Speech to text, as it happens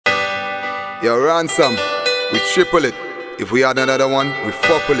Yo, Ransom, we triple it. If we had another one, we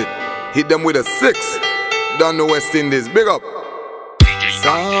fouple it. Hit them with a 6. Down the West Indies, big up.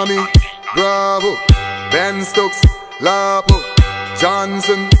 Sammy, Bravo, Ben Stokes, Lapo,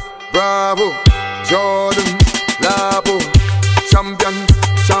 Johnson, Bravo, Jordan, Lapo, Champion,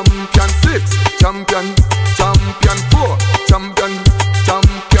 Champion 6, Champion, Champion 4, Champion,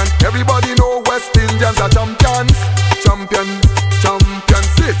 Champion. Everybody know West Indians are champions. Champion, Champion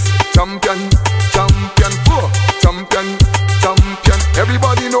 6, Champion, Champion 4, Champion, Champion.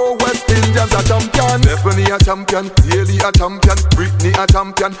 Everybody know West Indians are champions. Stephanie a champion, Haley a champion, Britney a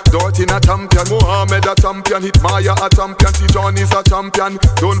champion, Dorothy a champion, Mohammed a champion, Hitmaya a champion, T-John is a champion.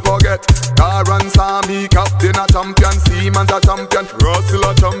 Don't forget, Taran Sami, Captain a champion, Seaman's a champion, Russell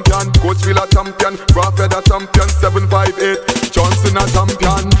a champion, Coachville a champion, Bradford a champion, 758, Johnson a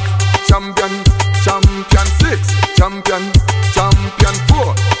champion. Champion, Champion 6, Champion, Champion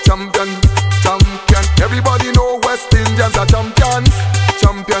 4, Champion, Champion. Everybody know West Indians are champions.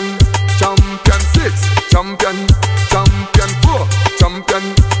 Champion, Champion 6, Champion, Champion 4,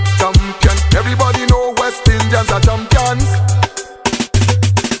 Champion, Champion. Everybody know West Indians are champions.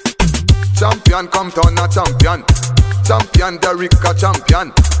 Champion Compton a champion, Champion Derrick a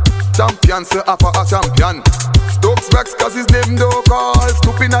champion, Champion Sir Alpha a champion. Stokes Rex cause his name don't call.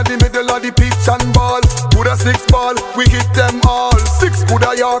 Scooping at the middle of the pitch and ball. Coulda 6 ball, we hit them all. 6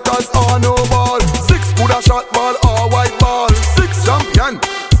 coulda Yorkers or no ball. 6 coulda shot ball or white ball. 6 champion,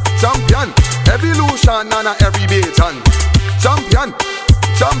 champion, evolution and every Bajan. Champion,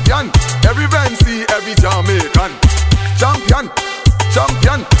 champion, every Vinci, every Jamaican. Champion,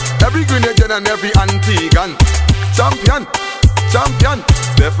 champion, every Grenadian and every Antiguan. Champion, champion,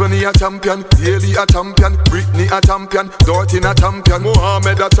 Stephanie a champion, Haley a champion, Britney a champion, Dorothy a champion,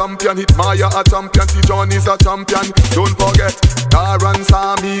 Mohammed a champion, Hitmaya a champion, T-John is a champion. Don't forget, Taran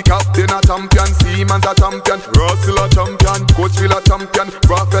Sami, Captain a champion, Seaman's a champion, Russell a champion, Coachville a champion,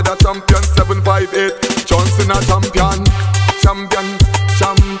 Bradford a champion, 758, Johnson a champion. Champion,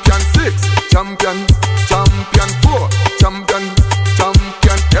 Champion 6, Champion, Champion 4, Champion,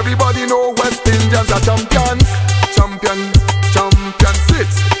 Champion. Everybody know West Indians are champions.